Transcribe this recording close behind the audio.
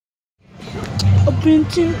Up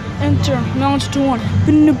into enter, launch to one.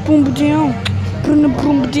 Pin the boom down. Pin the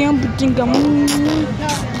boom down, but think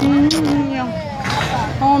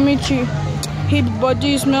I'll meet you. Hit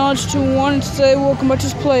buddies, launch to one. Say welcome back to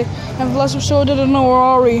this play. And last episode, I don't know where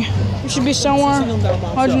are we? We should be somewhere.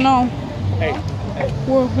 I don't know.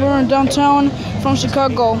 We're in downtown from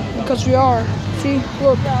Chicago because we are. See,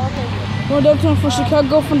 look. We're downtown from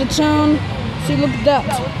Chicago, from the town. See, look at that.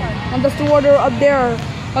 And that's the water up there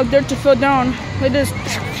to fall down like this,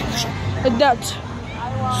 like that.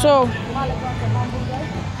 So,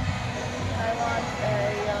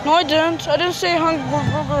 no, I didn't say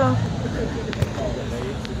hamburger.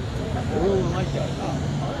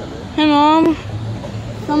 Hey, Mom,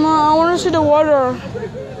 I want to see the water.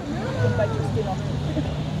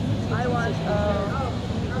 I want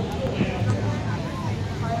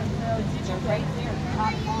right there.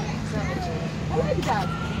 I like that.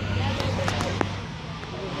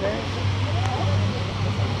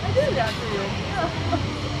 I did that for you.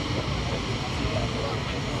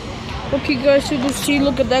 Okay, guys, you can see.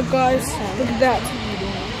 Look at that, guys. Look at that.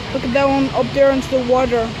 Look at that one up there into the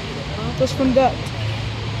water. Just from that.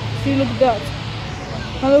 See, look at that.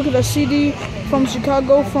 Now look at the CD from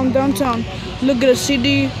Chicago, from downtown. Look at the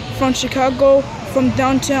CD from Chicago, from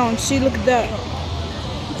downtown. See, look at that.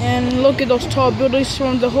 And look at those tall buildings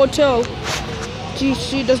from the hotel. Gee,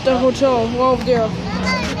 see, that's the hotel. Wow, over there.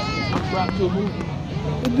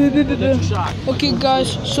 Okay,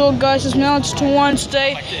 guys. So, guys, it's now to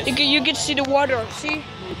Wednesday. You can see the water. See,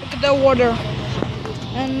 look at that water.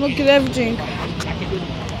 And look at everything.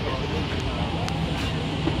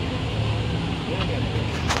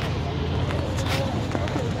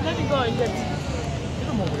 Let me go and get.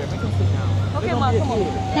 Okay, Mom, come on.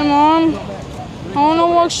 Hey, Mom. I want to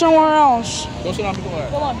walk somewhere else. Come on.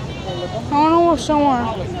 I want to walk somewhere.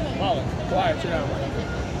 Quiet, sit down.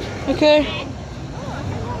 Okay.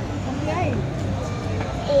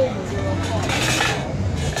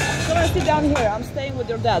 Come on, sit down here. I'm staying with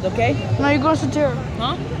your dad, okay? No, you're going to sit here.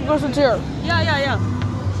 Huh? You're going to sit here. Yeah.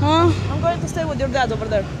 Huh? I'm going to stay with your dad over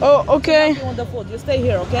there. Oh, okay. You want the food? You stay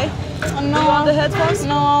here, okay? No. You want the headphones?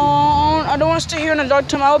 No, I don't want to stay here in the dark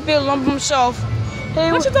time. I will be alone by myself. Hey,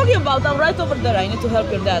 What you talking about? I'm right over there. I need to help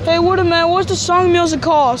your dad. Hey, wait a minute. What's the song music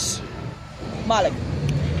cost? Malik.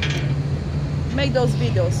 Make those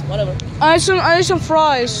videos, whatever. I ate some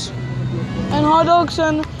fries. And hot dogs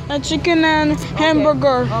and chicken and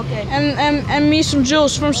hamburger. Okay. And me some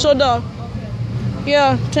juice from soda.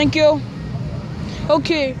 Yeah, thank you.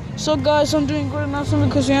 Okay, so guys, I'm doing good now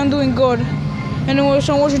because I am doing good. Anyway,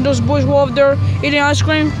 so I'm watching those boys go up there eating ice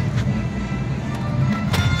cream.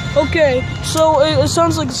 Okay, so it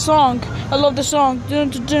sounds like a song. I love the song. Dun,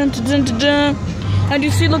 dun, dun, dun, dun, dun. And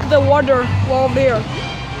you see, look at the water over there.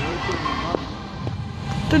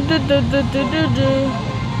 Dun, dun, dun, dun, dun, dun, dun.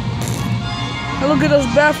 And look at those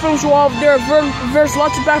bathrooms over there. There's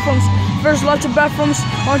lots of bathrooms. There's lots of bathrooms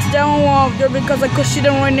on that one wall over there because I could see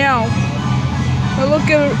them right now. And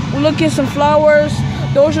look at some flowers.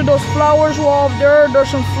 Those are those flowers over there. There's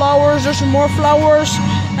some flowers. There's some more flowers.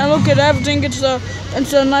 And look at everything. It's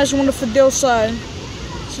a nice, wonderful day outside.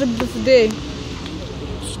 It's a beautiful day.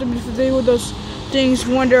 It's a beautiful day with those things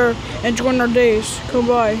when they're enjoying our days. Come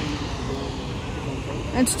by.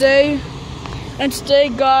 And today,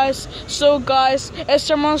 guys. So, guys, it's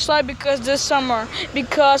summer outside because this summer.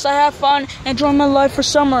 Because I have fun enjoying my life for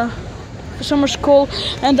summer. Summer's cool,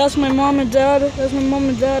 and that's my mom and dad. That's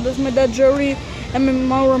my dad Jerry, and my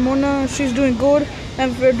mom Ramona. She's doing good,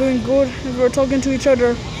 and we're doing good, and we're talking to each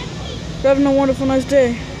other. We're having a wonderful, nice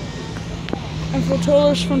day. And for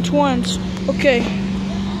Taylor's from Twins. Okay,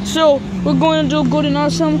 so we're going to do good and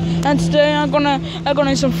awesome. And today I'm gonna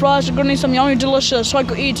eat some fries. I'm gonna eat some yummy, delicious, so I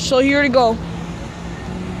could eat. So here we go.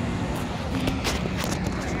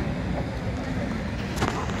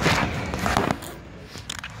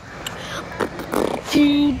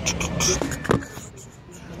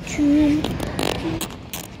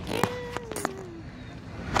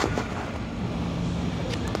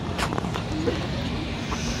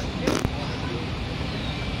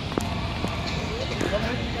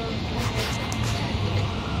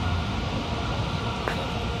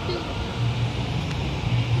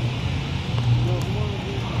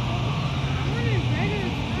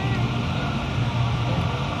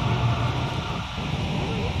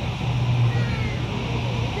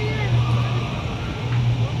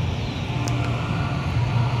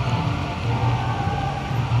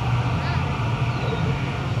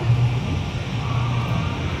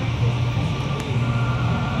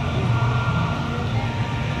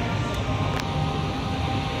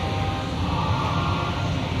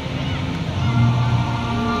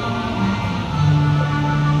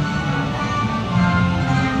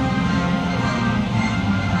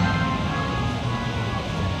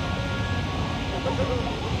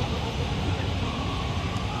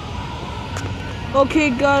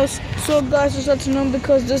 Okay, guys. So, guys, it's afternoon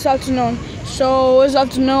because this afternoon. So, it's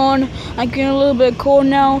afternoon. I'm getting a little bit cold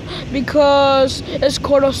now because it's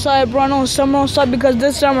cold outside, bro. No, summer outside because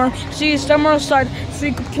this summer. See, it's summer outside. So,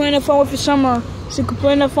 you can play in the fun with your summer. So, you can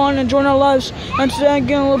play in the fun and enjoy our lives. And today, I'm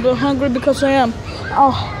getting a little bit hungry because I am.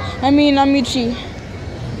 Oh, I'm itchy.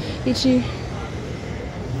 Itchy.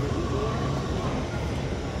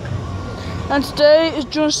 And today is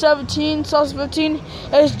June 17, 2015.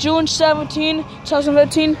 It's June 17,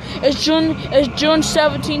 2015. It's June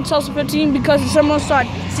 17, 2015 because it's summer outside.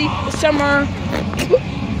 See, it's summer.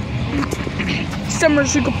 Summer,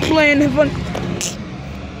 so you can play and have fun.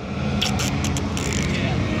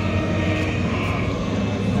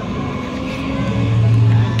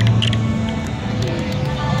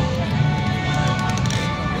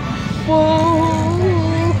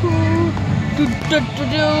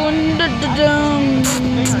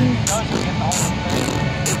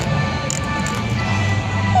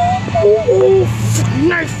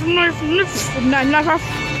 Knife.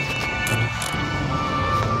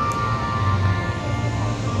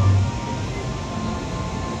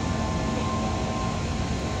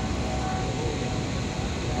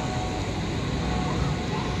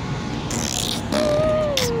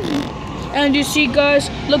 And you see, guys,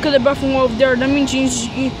 look at the bathroom over there. That means you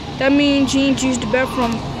need to use the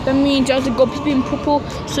bathroom. That means you have to go pee and poo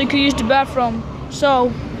so you can use the bathroom.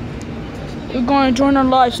 So we're going to join our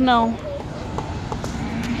lives now.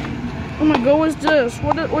 Oh my God, what's this?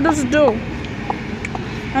 What does it do?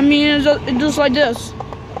 I mean, it does like this.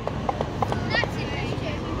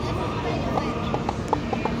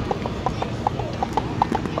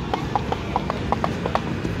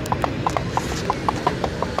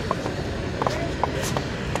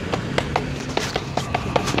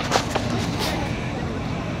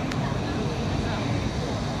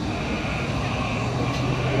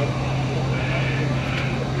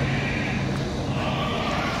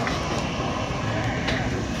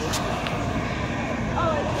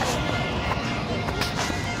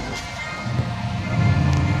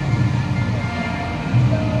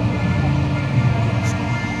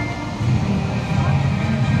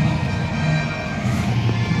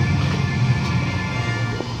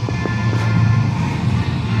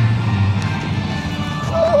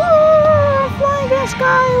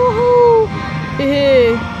 Sky, woohoo!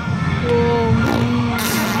 Hey, whoa.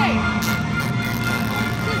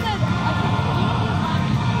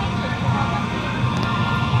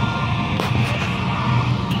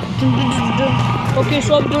 Okay,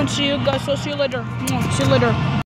 so I'm going to see you guys. So see you later. See you later.